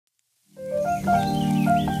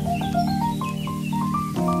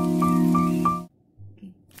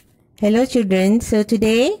Hello children, so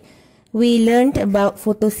today we learned about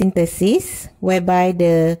photosynthesis, whereby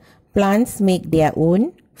the plants make their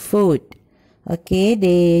own food. Okay,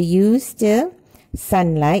 they use the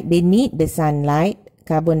sunlight, they need the sunlight,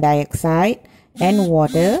 carbon dioxide and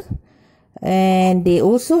water, and they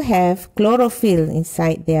also have chlorophyll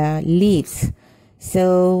inside their leaves.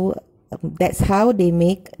 So that's how they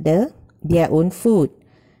make their own food,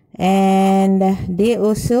 and they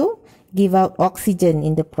also give out oxygen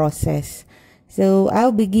in the process. So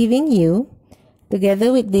I'll be giving you,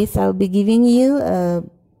 together with this, I'll be giving you a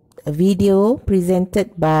video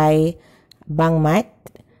presented by Bang Mat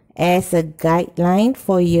as a guideline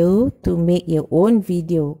for you to make your own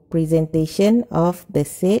video presentation of the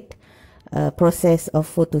said process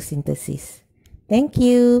of photosynthesis. Thank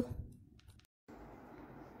you.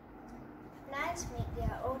 Plants make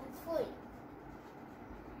their own food.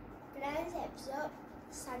 Plants absorb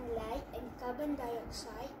sunlight and carbon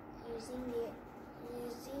dioxide using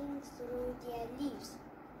through their leaves.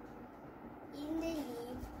 In the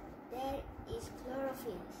leaf, there is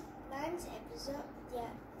chlorophyll. Plants absorb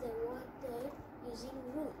the water using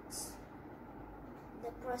roots.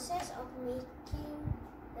 The process of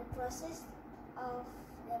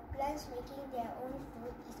the plants making their own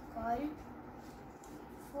food is called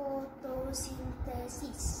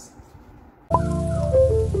photosynthesis.